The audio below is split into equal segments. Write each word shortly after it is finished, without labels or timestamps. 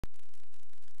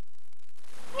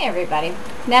Hey everybody,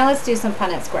 now let's do some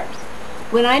Punnett squares.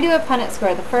 When I do a Punnett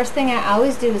square, the first thing I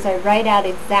always do is I write out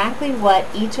exactly what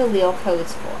each allele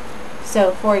codes for.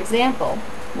 So for example,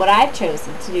 what I've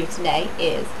chosen to do today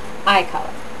is eye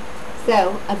color.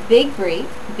 So a big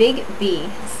B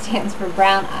stands for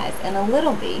brown eyes and a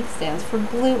little b stands for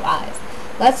blue eyes.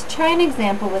 Let's try an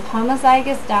example with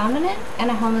homozygous dominant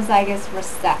and a homozygous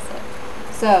recessive.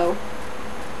 So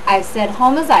I've said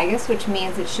homozygous, which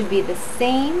means it should be the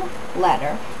same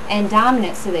letter, and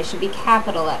dominant, so they should be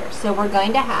capital letters. So we're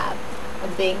going to have a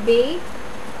big B,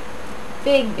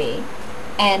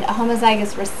 and a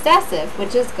homozygous recessive,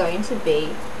 which is going to be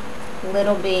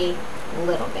little b,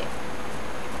 little b.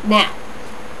 Now,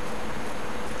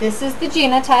 this is the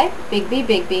genotype, big B.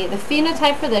 The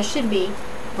phenotype for this should be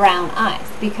brown eyes,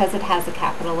 because it has a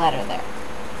capital letter there.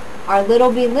 Our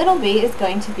little b is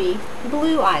going to be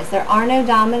blue eyes. There are no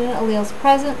dominant alleles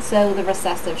present, so the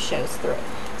recessive shows through.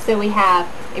 So we have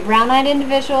a brown-eyed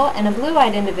individual and a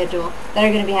blue-eyed individual that are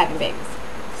going to be having babies.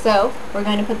 So we're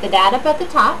going to put the dad up at the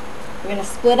top. We're going to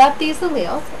split up these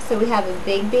alleles. So we have a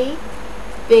big B,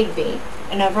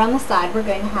 and over on the side we're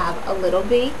going to have a little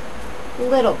b,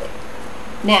 little b.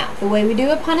 Now, the way we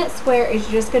do a Punnett square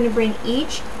is you're just going to bring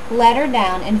each letter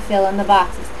down and fill in the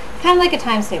boxes. Kind of like a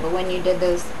times table when you did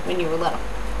those when you were little.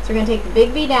 So we're going to take the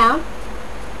big B down,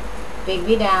 big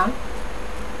B down,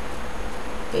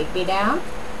 big B down,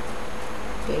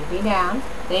 big B down.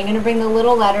 Then you're going to bring the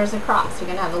little letters across. You're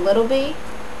going to have a little b,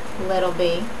 little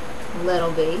b,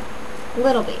 little b,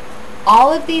 little b.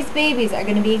 All of these babies are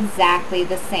going to be exactly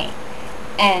the same.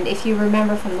 And if you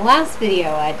remember from the last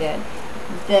video I did,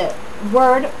 the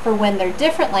word for when they're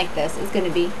different like this is going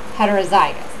to be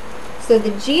heterozygous. So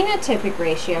the genotypic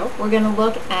ratio, we're going to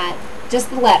look at just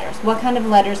the letters. What kind of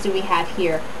letters do we have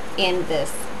here in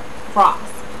this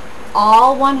cross?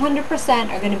 All 100%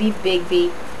 are going to be big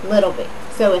B, little b.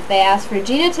 So if they ask for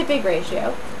genotypic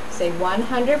ratio, say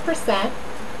 100%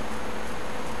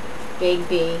 big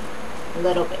B,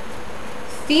 little b.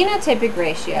 Phenotypic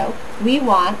ratio, we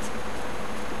want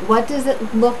what does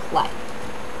it look like?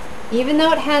 Even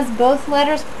though it has both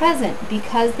letters present,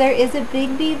 because there is a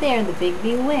big B there, the big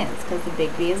B wins, because the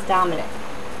big B is dominant.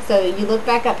 So you look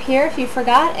back up here if you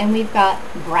forgot, and we've got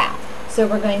brown. So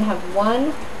we're going to have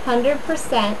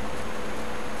 100%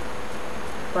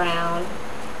 brown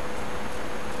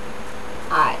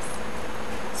eyes.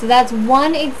 So that's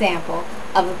one example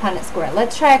of a Punnett square.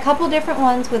 Let's try a couple different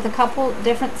ones with a couple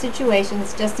different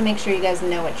situations just to make sure you guys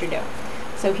know what you're doing.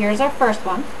 So here's our first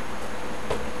one.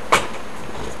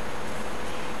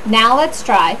 Now let's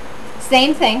try,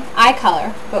 same thing, eye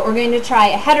color, but we're going to try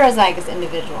a heterozygous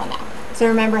individual now. So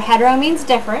remember, hetero means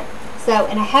different. So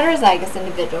in a heterozygous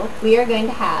individual, we are going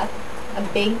to have a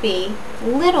big B,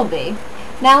 little b.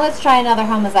 Now let's try another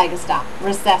homozygous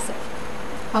recessive.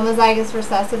 Homozygous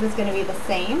recessive is going to be the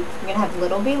same. We're going to have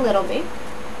little b, little b.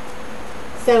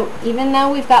 So even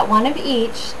though we've got one of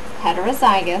each,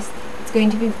 heterozygous, it's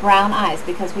going to be brown eyes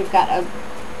because we've got a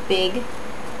big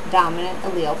dominant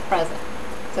allele present.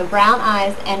 So brown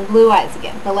eyes and blue eyes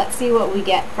again. But let's see what we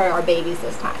get for our babies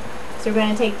this time. So we're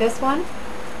going to take this one,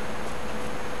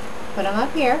 put them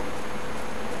up here,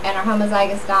 and our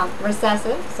homozygous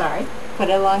recessive, put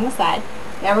it along the side.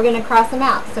 Now we're going to cross them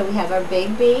out. So we have our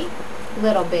big B,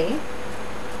 little b,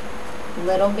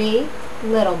 little b,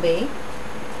 little b,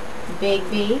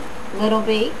 big B, little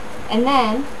b, and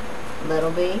then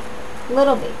little b,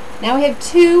 little b. Now we have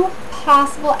two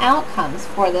possible outcomes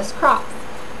for this cross.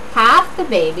 Half the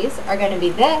babies are going to be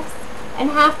this,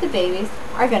 and half the babies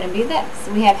are going to be this.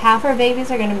 We have half our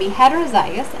babies are going to be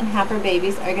heterozygous, and half our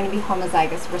babies are going to be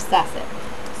homozygous recessive.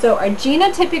 So our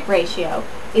genotypic ratio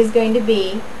is going to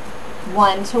be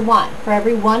 1 to 1. For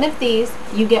every one of these,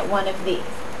 you get one of these.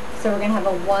 So we're going to have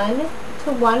a 1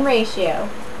 to 1 ratio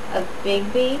of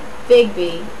big B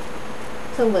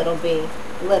to little b,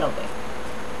 little b.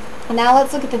 And now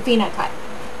let's look at the phenotype.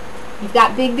 You've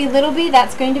got big B, little b,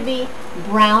 that's going to be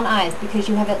brown eyes because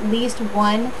you have at least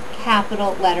one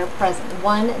capital letter present,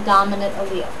 one dominant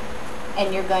allele.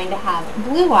 And you're going to have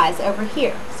blue eyes over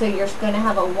here. So you're going to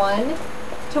have a 1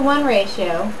 to 1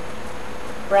 ratio,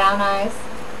 brown eyes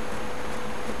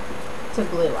to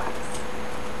blue eyes.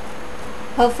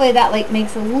 Hopefully that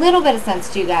makes a little bit of sense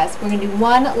to you guys. We're going to do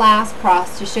one last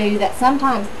cross to show you that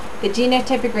sometimes the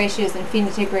genotypic ratios and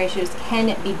phenotypic ratios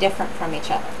can be different from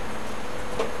each other.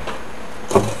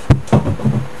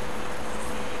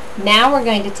 Now we're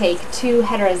going to take two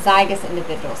heterozygous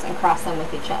individuals and cross them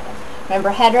with each other. Remember,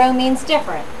 hetero means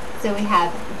different. So we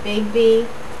have big B,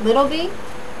 little b,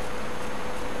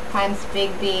 times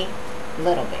big B,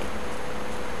 little b.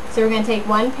 So we're going to take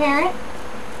one parent,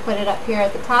 put it up here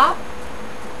at the top,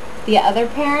 The other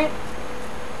parent,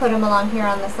 put them along here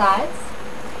on the sides.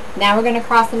 Now we're going to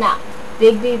cross them out.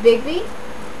 Big B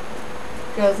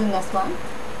goes in this one.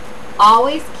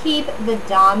 Always keep the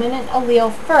dominant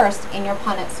allele first in your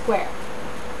Punnett square.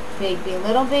 Big B,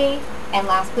 and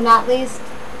last but not least,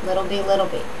 little b.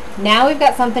 Now we've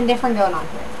got something different going on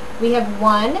here. We have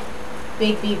one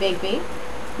big B.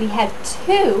 We have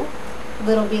two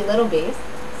little b's.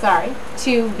 Sorry,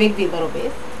 two big B,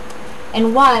 b's.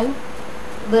 And one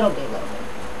little b.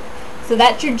 So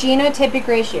that's your genotypic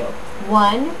ratio,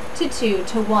 1 to 2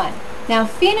 to 1. Now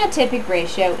phenotypic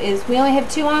ratio is we only have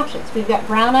two options. We've got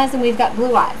brown eyes and we've got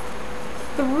blue eyes.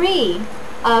 3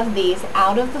 of these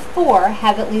out of the 4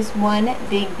 have at least one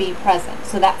big B present.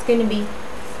 So that's going to be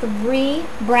 3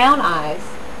 brown eyes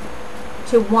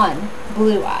to 1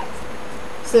 blue eyes.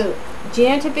 So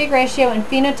genotypic ratio and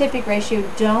phenotypic ratio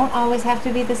don't always have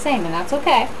to be the same, and that's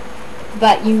okay.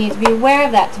 But you need to be aware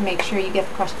of that to make sure you get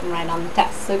the question right on the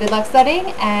test. So good luck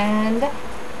studying, and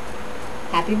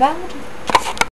happy biology.